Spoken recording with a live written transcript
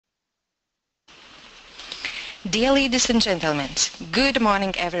Dear ladies and gentlemen, good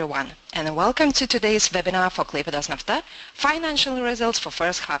morning everyone, and welcome to today's webinar for Klaipedos nafta, financial results for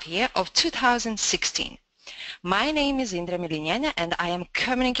first half year of 2016. My name is Indra Miliniana and I am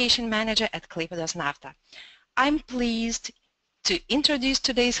Communication Manager at Klaipedos nafta. I'm pleased to introduce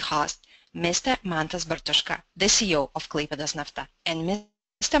today's host, Mr. Mantas Bartuška, the CEO of Klaipedos nafta, and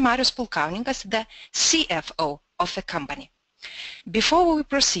Mr. Marius Pulkauninkas, the CFO of the company. Before we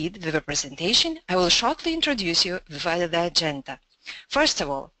proceed with the presentation, I will shortly introduce you via the agenda. First of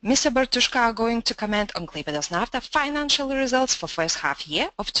all, Mr. Bartuška are going to comment on Klaipedos nafta financial results for first half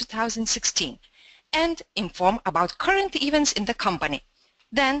year of 2016 and inform about current events in the company.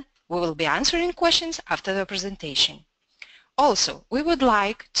 Then we will be answering questions after the presentation. Also, we would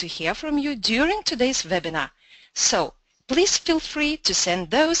like to hear from you during today's webinar, so please feel free to send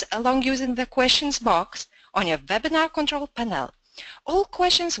those along using the questions box on your webinar control panel. All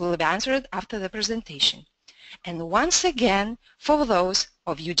questions will be answered after the presentation. And once again, for those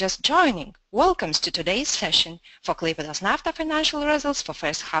of you just joining, welcome to today's session for Klaipedos nafta financial results for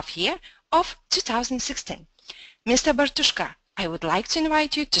first half year of 2016. Mr. Bartuška, I would like to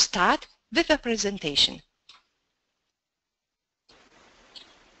invite you to start with the presentation.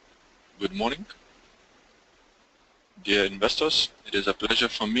 Good morning. Dear investors, it is a pleasure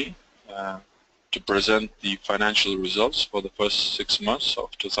for me to present the financial results for the first 6 months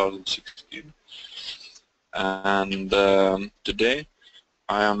of 2016. And today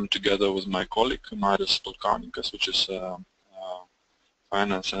I am together with my colleague Marius Pulkauninkas, which is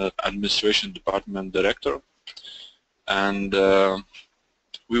Finance and Administration Department Director. And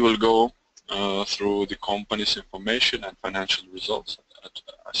we will go through the company's information and financial results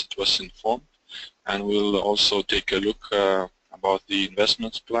as it was informed. And we'll also take a look about the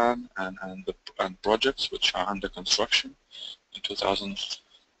investments plan and projects which are under construction in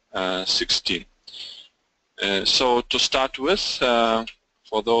 2016. So to start with,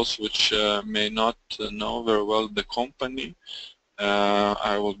 for those which may not know very well the company,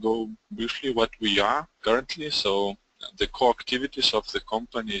 I will go briefly what we are currently. So the core activities of the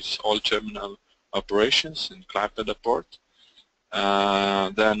company is all terminal operations in Klaipedos port.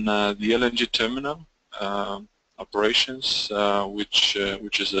 Then the LNG terminal operations, which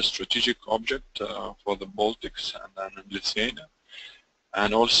is a strategic object for the Baltics and then in Lithuania.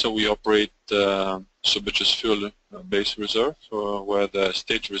 And also we operate Subačius fuel base reserve, where the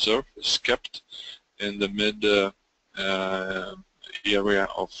state reserve is kept in the mid area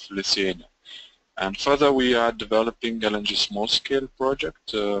of Lithuania. And further we are developing LNG small scale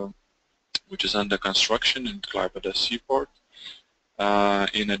project, which is under construction in Klaipedos seaport.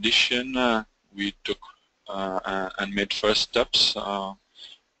 In addition, we took and made first steps to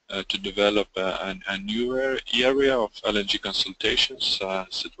develop a new area of LNG consultations.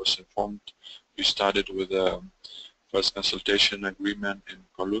 As it was informed, we started with a first consultation agreement in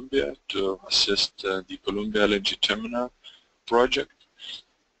Colombia to assist the Colombia LNG terminal project.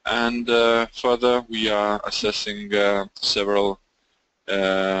 And further, we are assessing several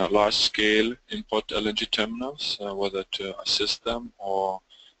large-scale import LNG terminals, whether to assist them or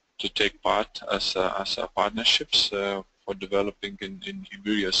to take part as partnerships for developing in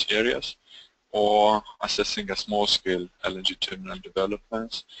various areas, or assessing a small-scale LNG terminal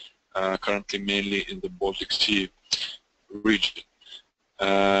developments, currently mainly in the Baltic Sea region.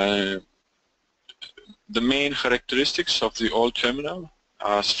 The main characteristics of the old terminal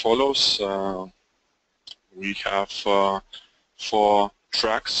are as follows. We have 4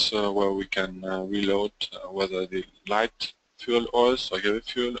 tracks where we can reload whether the light fuel oils or heavy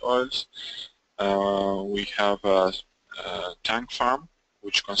fuel oils. We have a tank farm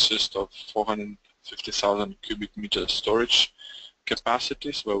which consists of 450,000 cubic meter storage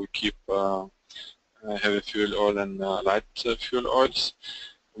capacities, where we keep heavy fuel oil and light fuel oils.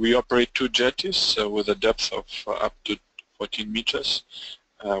 We operate 2 jetties with a depth of up to 14 meters,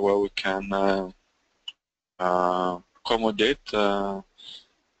 where we can accommodate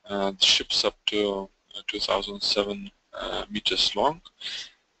ships up to 2,007 meters long.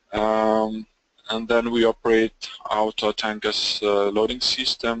 And then we operate outer tankers loading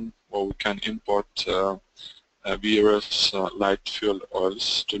system, where we can import various light fuel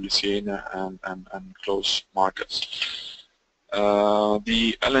oils to Lithuania and close markets.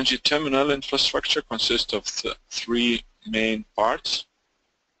 The LNG terminal infrastructure consists of 3 main parts.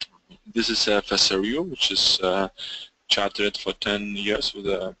 This is a FSRU, which is chartered for 10 years with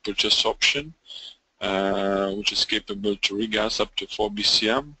a purchase option, which is capable to regas up to 4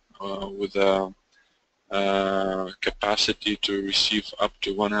 BCM with a capacity to receive up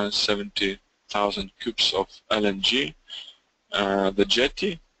to 170,000 cubes of LNG. The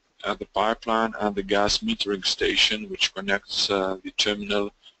jetty the pipeline and the gas metering station, which connects the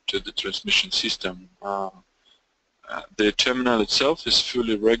terminal to the transmission system. The terminal itself is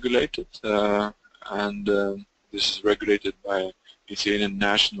fully regulated, and this is regulated by Lithuanian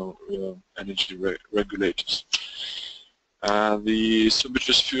national energy regulators. The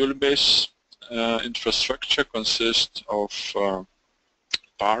Subačius fuel base infrastructure consists of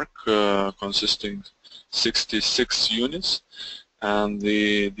park consisting 66 units, and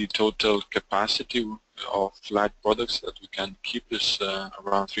the total capacity of light products that we can keep is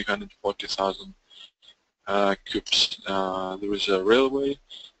around 340,000 cubes. There is a railway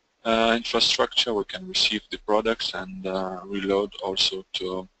infrastructure. We can receive the products and reload also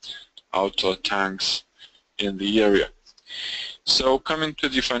to outdoor tanks in the area. So coming to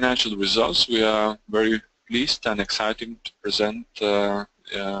the financial results, we are very pleased and exciting to present the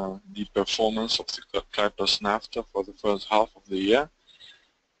performance of the Klaipedos nafta for the first half of the year.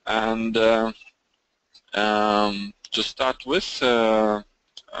 And to start with,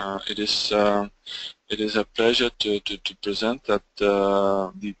 it is a pleasure to present that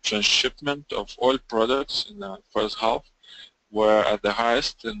the transshipment of oil products in the first half were at the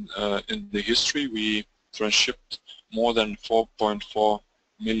highest in the history. We transshipped more than 4.4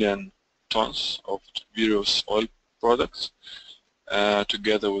 million tons of various oil products,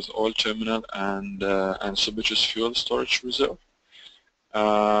 together with oil terminal and Subačius fuel storage reserve.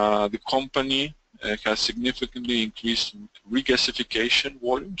 The company has significantly increased regasification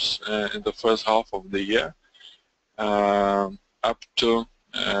volumes in the first half of the year, up to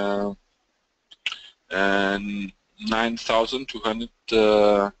 9,200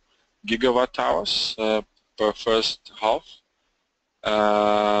 gigawatt hours per first half.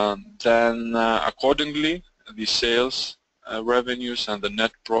 Then accordingly, the sales revenues and the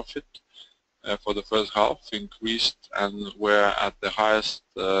net profit for the first half increased and were at the highest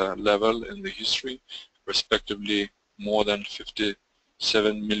level in the history, respectively more than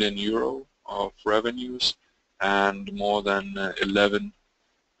 57 million euro of revenues and more than 11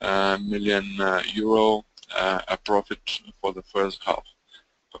 million euro a profit for the first half.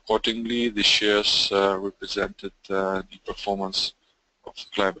 Accordingly, the shares represented the performance of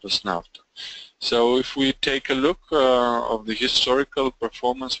Klaipedos nafta. So if we take a look of the historical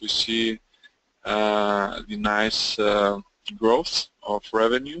performance, we see the nice growth of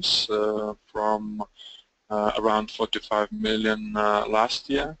revenues from around 45 million last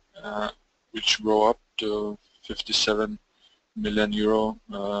year, which grew up to 57 million euro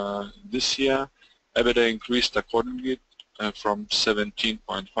this year. EBITDA increased accordingly from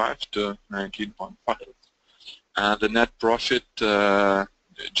 17.5 to 19.5. The net profit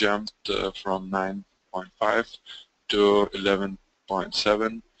jumped from 9.5 to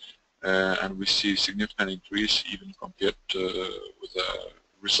 11.7. And we see significant increase even compared with the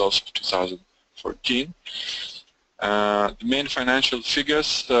results of 2014. The main financial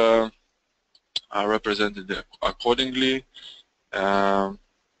figures are represented accordingly. The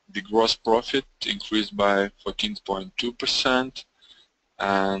gross profit increased by 14.2%,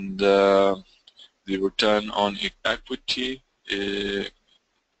 and the return on equity is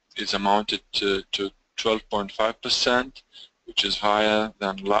amounted to 12.5%. Which is higher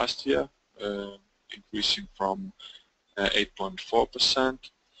than last year, increasing from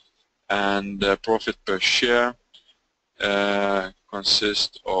 8.4%, and profit per share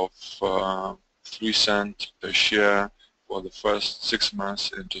consists of 3 cents per share for the first 6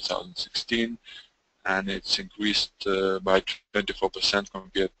 months in 2016, and it's increased by 24%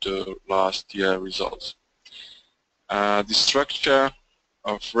 compared to last year results. The structure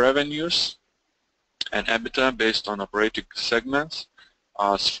of revenues and EBITDA based on operating segments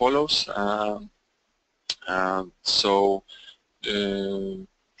are as follows.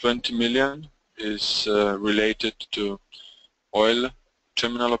 20 million is related to oil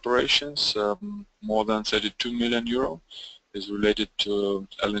terminal operations. More than 32 million euro is related to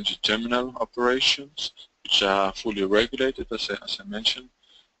LNG terminal operations, which are fully regulated, as I mentioned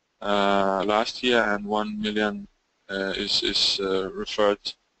last year, and 1 million is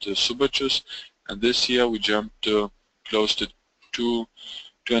referred to Subačius. And this year we jumped to close to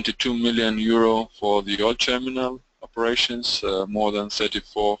 22 million euro for the oil terminal operations, more than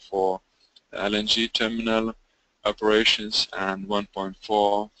 34 for LNG terminal operations, and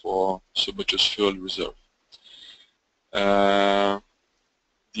 1.4 for Subačius fuel reserve.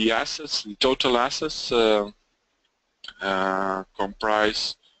 The assets, the total assets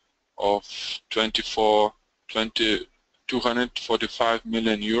comprise of 245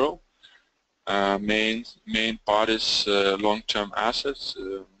 million euro. Main part is long-term assets,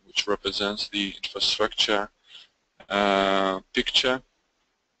 which represents the infrastructure picture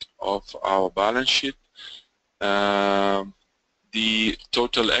of our balance sheet. The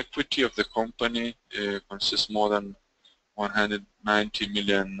total equity of the company consists more than 190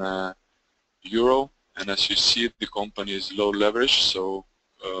 million euro, and as you see, the company is low leverage, so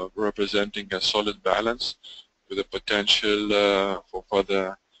representing a solid balance with a potential for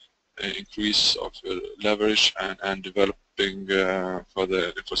further increase of leverage and developing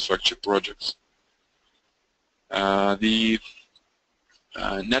further infrastructure projects. The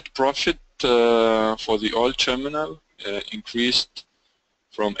net profit for the oil terminal increased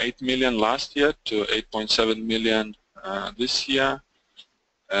from 8 million last year to 8.7 million this year.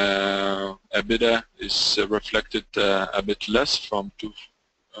 EBITDA is reflected a bit less from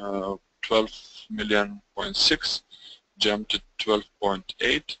 12.6 million, jumped to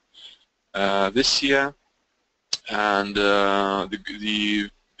 12.8 this year, and the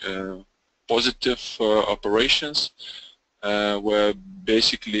positive operations were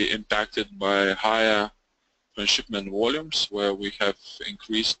basically impacted by higher transshipment volumes, where we have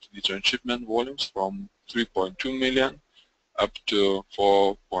increased the transshipment volumes from 3.2 million up to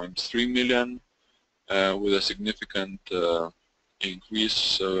 4.3 million with a significant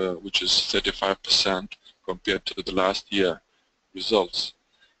increase, which is 35% compared to the last year results.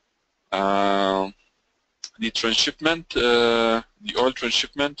 The transshipment, the oil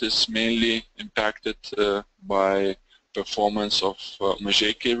transshipment is mainly impacted by performance of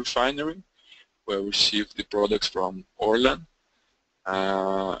Mažeikiai refinery, where we received the products from Orlen,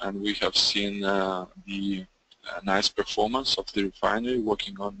 and we have seen the nice performance of the refinery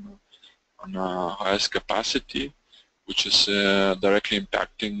working on highest capacity, which is directly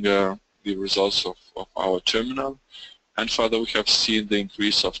impacting the results of our terminal. And further, we have seen the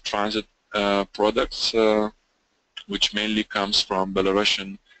increase of transit products, which mainly comes from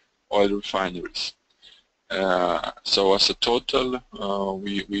Belarusian oil refineries. So as a total,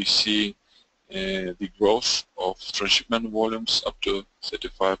 we see the growth of transshipment volumes up to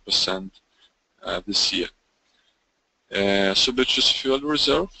 35% this year. Subitris fuel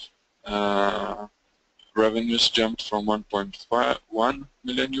reserve revenues jumped from 1.1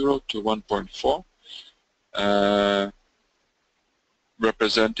 million euro to 1.4,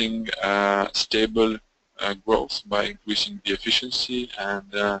 representing stable growth by increasing the efficiency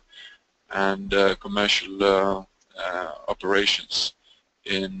and commercial operations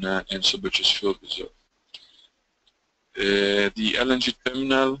in Subitris fuel reserve. The LNG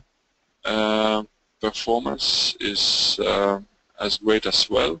terminal performance is as great as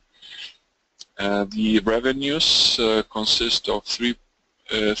well. The revenues consist of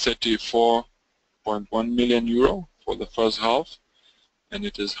 34.1 million euro for the first half, and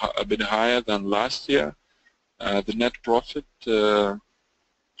it is a bit higher than last year. The net profit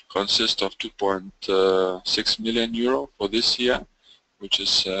consists of 2.6 million euro for this year, which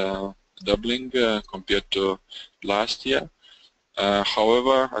is doubling compared to last year.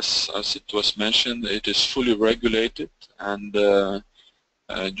 However, as it was mentioned, it is fully regulated, and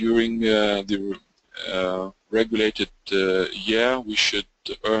during the regulated year we should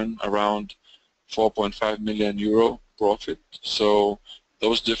earn around 4.5 million euro profit. So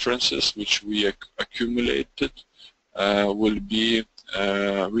those differences which we accumulated will be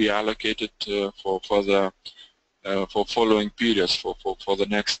reallocated for further for following periods for the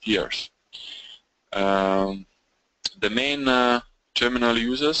next years. The main terminal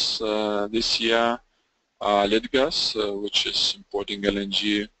users this year are Litgas, which is importing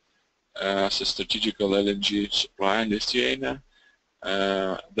LNG as a strategical LNG supplier in Lithuania.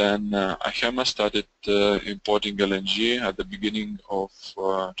 Then Achema started importing LNG at the beginning of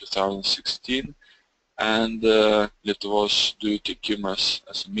 2016, and Lietuvos dujų tiekimas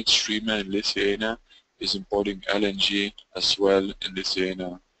as a midstreamer in Lithuania is importing LNG as well in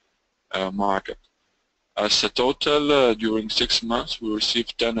Lithuania market. As a total, during 6 months, we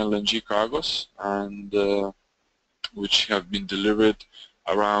received 10 LNG cargos, and which have been delivered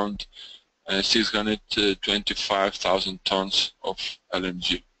around 625,000 tons of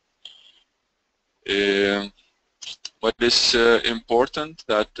LNG. What is important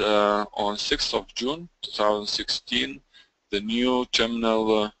that on 6th of June 2016, the new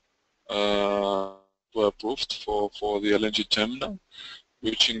terminal were approved for the LNG terminal,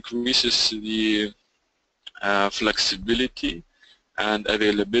 which increases the flexibility and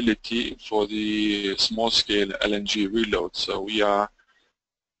availability for the small-scale LNG reload. So we are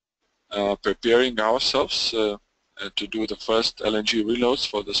preparing ourselves to do the first LNG reloads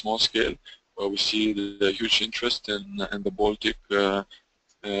for the small scale, where we see the huge interest in the Baltic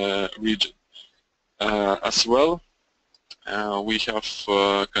region. As well, we have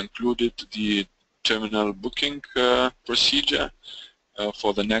concluded the terminal booking procedure,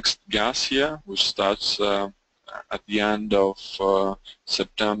 for the next gas year, which starts at the end of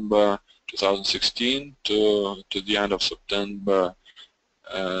September 2016 to the end of September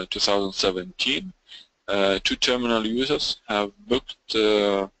 2017. Two terminal users have booked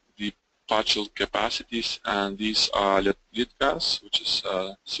the partial capacities, and these are Litgas, which is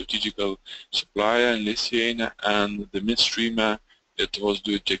a strategical supplier in Lithuania, and the midstreamer, Lietuvos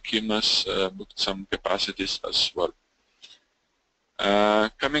Dujų Tiekimas, booked some capacities as well.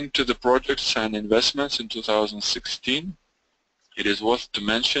 Coming to the projects and investments in 2016, it is worth to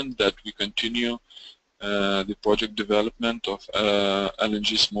mention that we continue the project development of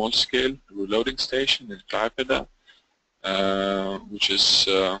LNG small-scale reloading station in Klaipedos, which is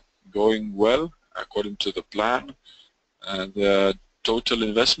going well according to the plan. The total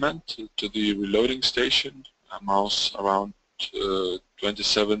investment to the reloading station amounts around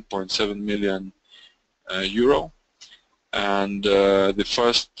 27.7 million euro, and the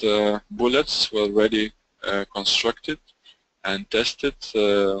first bullets were already constructed and tested.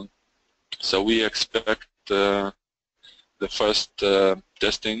 So we expect the first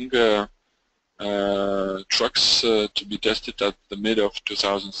testing trucks to be tested at the mid of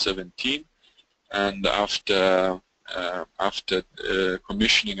 2017, and after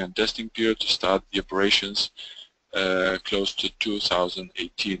commissioning and testing period to start the operations close to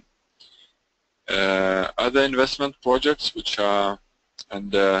 2018. Other investment projects which are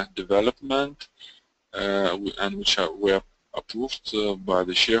under development and which were approved by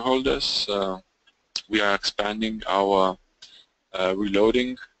the shareholders, we are expanding our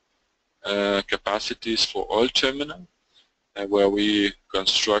reloading capacities for oil terminal, where we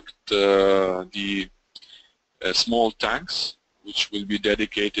construct the small tanks which will be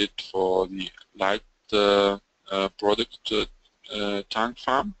dedicated for the light product tank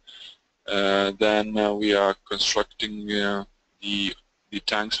farm. Then we are constructing the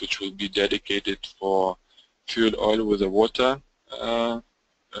tanks which will be dedicated for fuel oil with the water for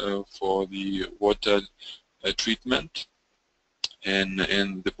the water treatment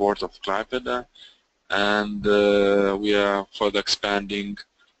in the port of Klaipedos, and we are further expanding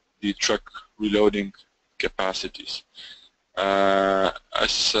the truck reloading capacities.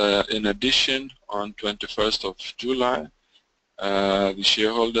 In addition, on 21st of July, the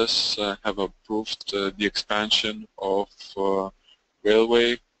shareholders have approved the expansion of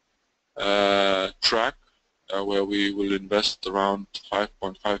railway track, where we will invest around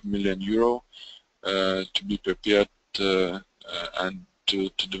 5.5 million euro to be prepared and to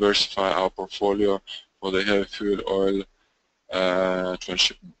diversify our portfolio for the heavy fuel oil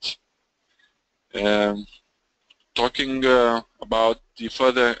transshipment. Talking about the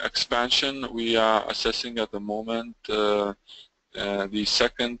further expansion, we are assessing at the moment the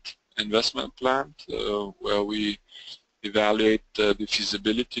second investment plan, where we evaluate the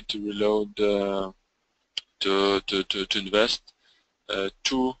feasibility to reload to invest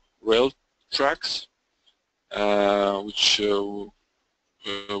 2 rail tracks, which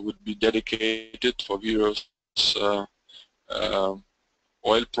would be dedicated for various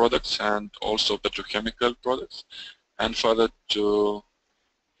oil products and also petrochemical products, and further to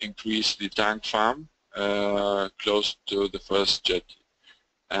increase the tank farm close to the first jetty.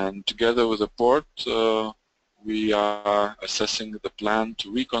 And together with the port, we are assessing the plan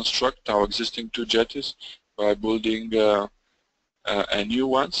to reconstruct our existing 2 jetties by building a new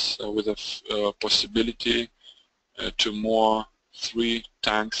ones with a possibility to moor 3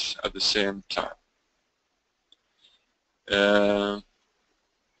 tanks at the same time.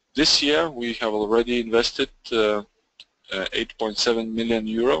 This year we have already invested 8.7 million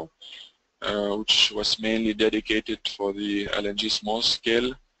euro, which was mainly dedicated for the LNG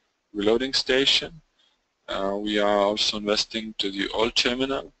small-scale reloading station. We are also investing to the oil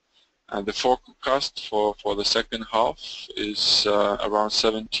terminal, and the forecast for the second half is around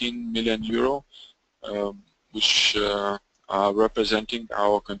 17 million euro, which are representing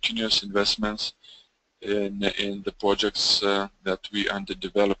our continuous investments in the projects that we under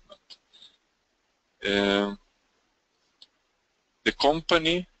development. The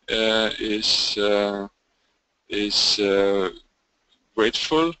company is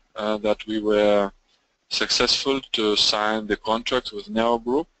grateful that we were successful to sign the contract with Neo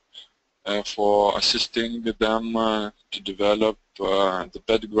Group for assisting them to develop the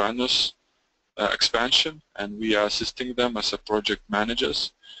bed granules expansion, and we are assisting them as a project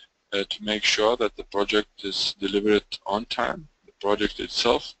managers to make sure that the project is delivered on time. The project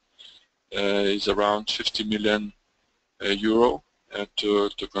itself is around 50 million euro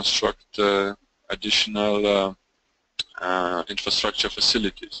to construct additional infrastructure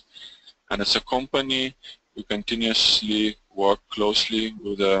facilities. And as a company, we continuously work closely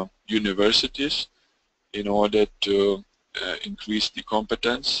with the universities in order to increase the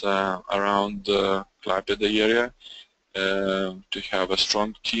competence around the Klaipedos area, to have a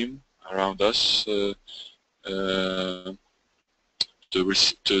strong team around us to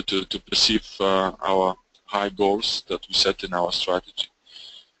perceive our high goals that we set in our strategy.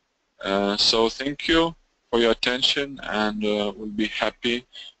 So thank you for your attention, and we'll be happy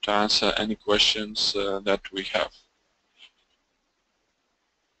to answer any questions that we have.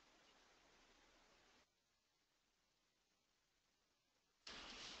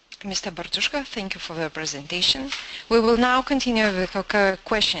 Mr. Bartushka, thank you for the presentation. We will now continue with our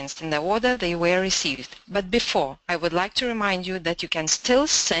questions in the order they were received. But before, I would like to remind you that you can still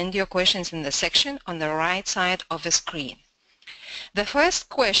send your questions in the section on the right side of the screen. The first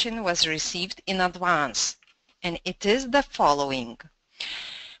question was received in advance, and it is the following.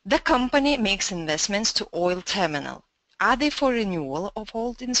 The company makes investments to oil terminal. Are they for renewal of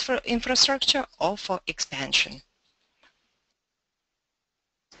old infrastructure or for expansion?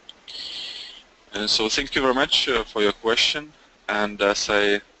 So thank you very much for your question, and as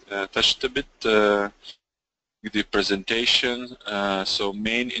I touched a bit with the presentation, so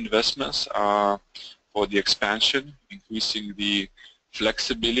main investments are for the expansion, increasing the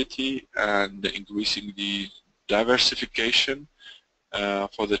flexibility and increasing the diversification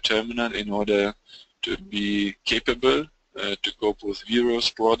for the terminal in order to be capable to cope with various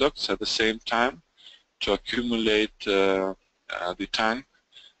products at the same time, to accumulate the tank,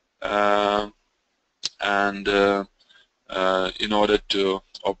 and in order to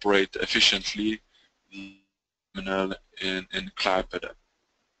operate efficiently the terminal in Klaipedos.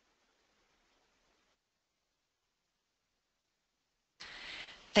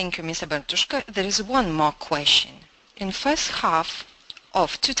 Thank you, Mr. Bartushka. There is one more question. In first half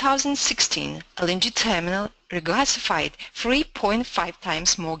of 2016, LNG terminal regasified 3.5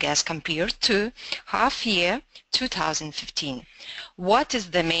 times more gas compared to half year 2015. What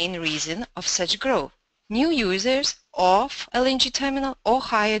is the main reason of such growth? New users of LNG terminal or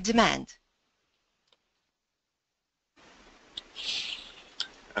higher demand?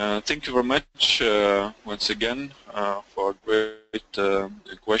 Thank you very much once again for a great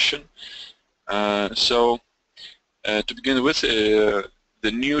question. So to begin with,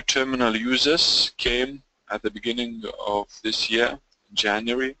 the new terminal users came at the beginning of this year,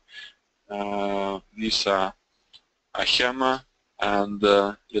 January. These are Achema and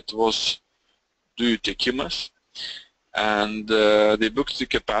Lietuvos dujų tiekimas, and they booked the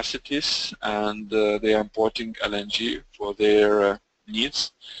capacities, and they are importing LNG for their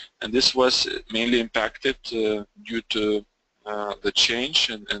needs, and this was mainly impacted due to the change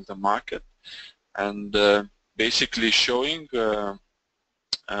in the market, and basically showing the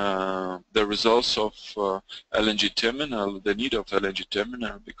results of LNG terminal, the need of LNG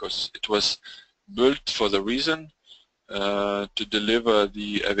terminal, because it was built for the reason to deliver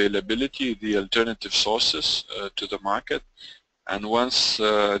the availability, the alternative sources to the market, and once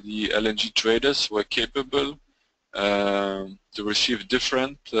the LNG traders were capable to receive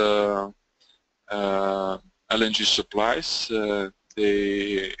different LNG supplies,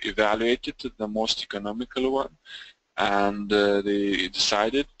 they evaluated the most economical one, and they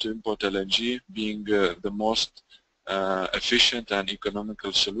decided to import LNG, being the most efficient and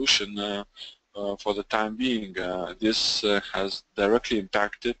economical solution for the time being. This has directly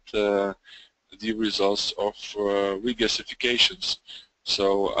impacted the results of regasifications.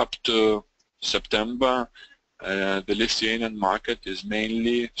 So up to September, the Lithuanian market is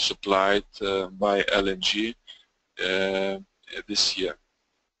mainly supplied by LNG this year.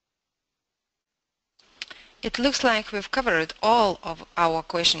 It looks like we've covered all of our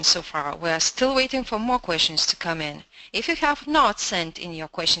questions so far. We are still waiting for more questions to come in. If you have not sent in your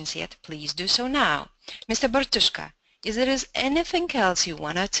questions yet, please do so now. Mr. Bartushka, is there anything else you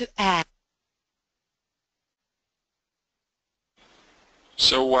wanted to add?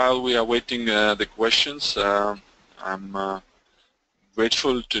 So while we are waiting the questions, I'm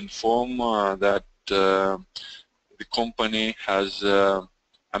grateful to inform that the company has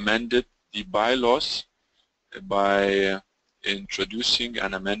amended the bylaws by introducing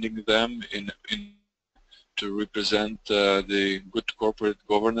and amending them to represent the good corporate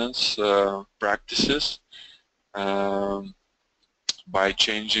governance practices by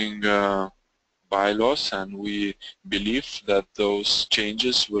changing bylaws, and we believe that those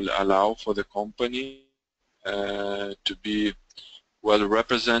changes will allow for the company to be well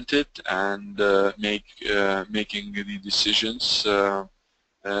represented and making the decisions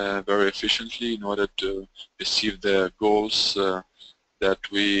very efficiently in order to achieve the goals that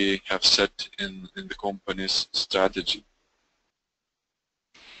we have set in the company's strategy.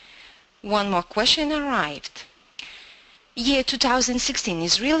 One more question arrived. Year 2016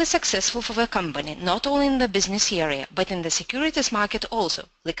 is really successful for the company, not only in the business area, but in the securities market also.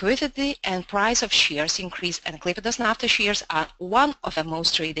 Liquidity and price of shares increase, and Klaipedos nafta shares are one of the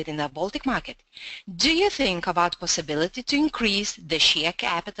most traded in the Baltic market. Do you think about possibility to increase the share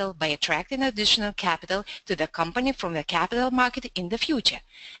capital by attracting additional capital to the company from the capital market in the future?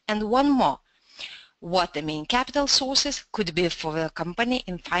 And one more. What the main capital sources could be for the company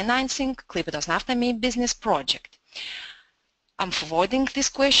in financing Klaipedos nafta main business project? I'm forwarding this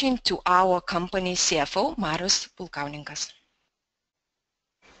question to our company CFO, Marius Pulkauninkas.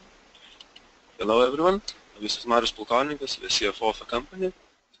 Hello everyone, this is Marius Pulkauninkas, the CFO of the company.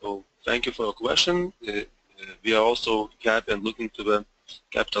 So thank you for your question. We are also happy and looking to the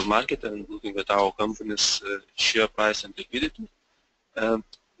capital market and looking at our company's share price and liquidity.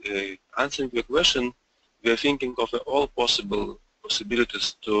 Answering the question, we are thinking of all possible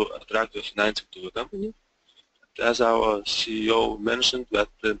possibilities to attract the financing to the company. As our CEO mentioned, that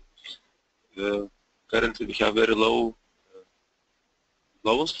currently we have very low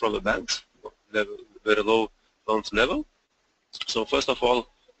loans from the banks, very low loans level. So first of all,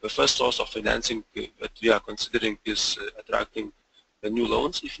 the first source of financing that we are considering is attracting the new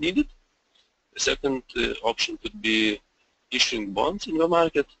loans if needed. The second option could be issuing bonds in the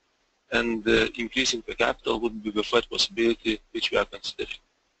market, and increasing the capital would be the third possibility which we are considering.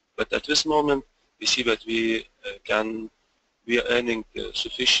 But at this moment, we see that we are earning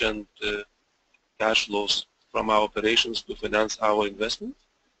sufficient cash flows from our operations to finance our investment,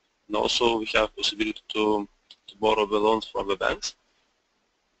 and also we have possibility to borrow the loans from the banks,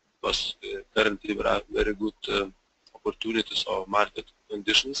 because currently there are very good opportunities or market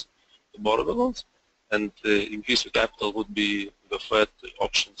conditions to borrow the loans, and increase the capital would be the third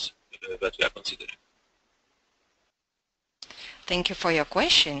options that we are considering. Thank you for your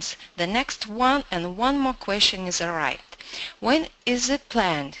questions. The next one and one more question is arrived. When is it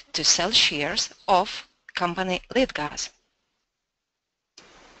planned to sell shares of company Litgas?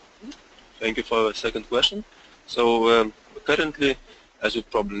 Thank you for the second question. So currently, as you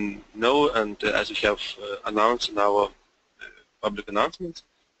probably know, and as we have announced in our public announcements,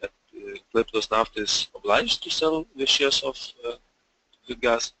 that Klaipedos nafta is obliged to sell the shares of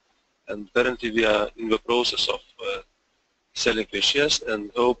Litgas, and currently we are in the process of selling the shares,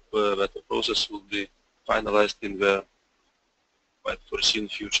 and hope that the process will be finalized in the quite foreseen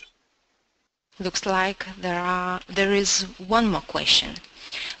future. Looks like there is one more question.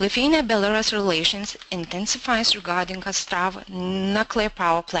 Lithuania-Belarus relations intensifies regarding Astravo nuclear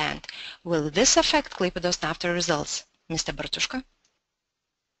power plant. Will this affect Klaipedos nafta results? Mr. Bartushka?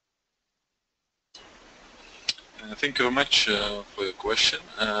 Thank you very much for your question.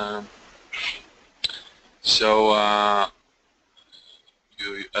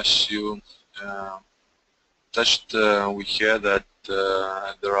 As you touched, we hear that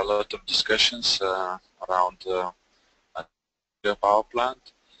there are a lot of discussions around the power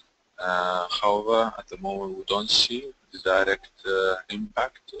plant. However, at the moment we don't see the direct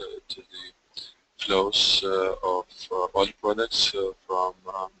impact to the flows of oil products from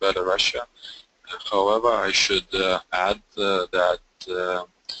Belarus. However, I should add that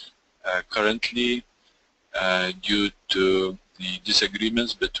currently, due to the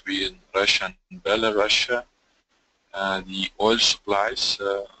disagreements between Russia and Belarus, the oil supplies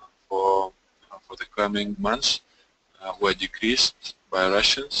for the coming months were decreased by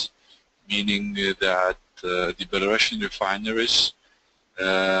Russians, meaning that the Belarusian refineries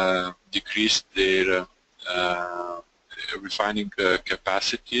decreased their refining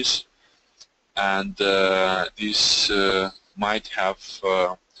capacities, and this might have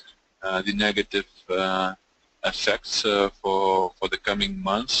the negative effects for the coming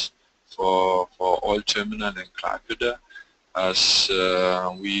months for oil terminal in Klaipedos, as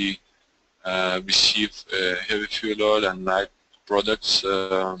we receive heavy fuel oil and light products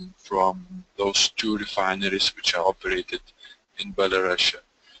from those two refineries which are operated in Belarus.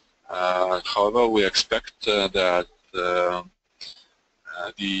 However, we expect that the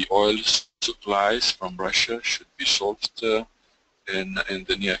oil supplies from Russia should be solved in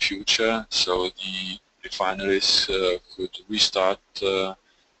the near future, so the refineries could restart the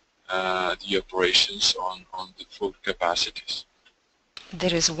operations on the full capacities.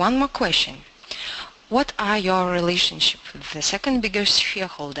 There is one more question. What are your relationship with the second biggest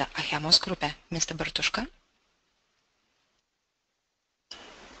shareholder, Achemos Gruppe, Mr. Bartushka?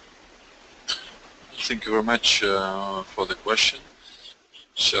 Thank you very much for the question.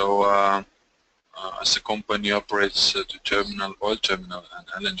 So, as the company operates the terminal, oil terminal and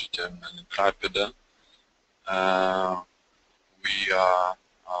LNG terminal in Klaipedos, we are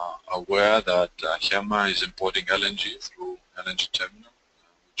aware that HEMA is importing LNG through LNG terminal,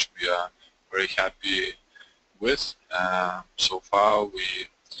 which we are very happy with. So far, we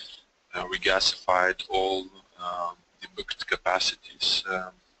regasified all the booked capacities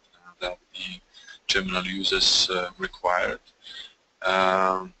that the terminal users required.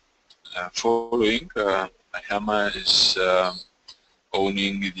 Following, HEMA is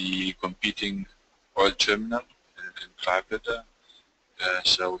owning the competing oil terminal in Klaipedos,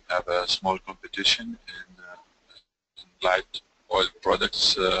 so we have a small competition in light oil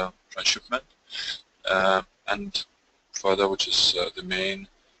products transshipment. And further, which is the main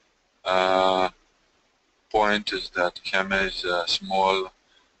point, is that HEMA is a small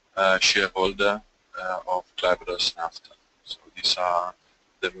shareholder of Klaipedos nafta. So these are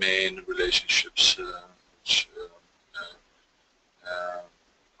the main relationships which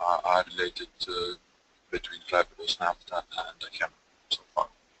are related between Klaipedos nafta and HEMA so far.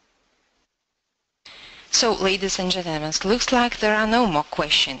 So, ladies and gentlemen, looks like there are no more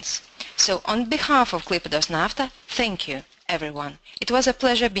questions. So, on behalf of Klaipedos nafta, thank you, everyone. It was a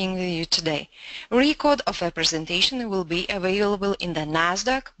pleasure being with you today. A record of our presentation will be available in the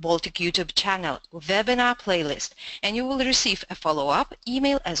NASDAQ Baltic YouTube channel webinar playlist, and you will receive a follow-up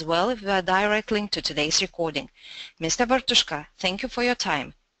email as well with a direct link to today's recording. Mr. Bartushka, thank you for your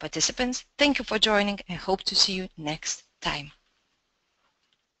time. Participants, thank you for joining and hope to see you next time.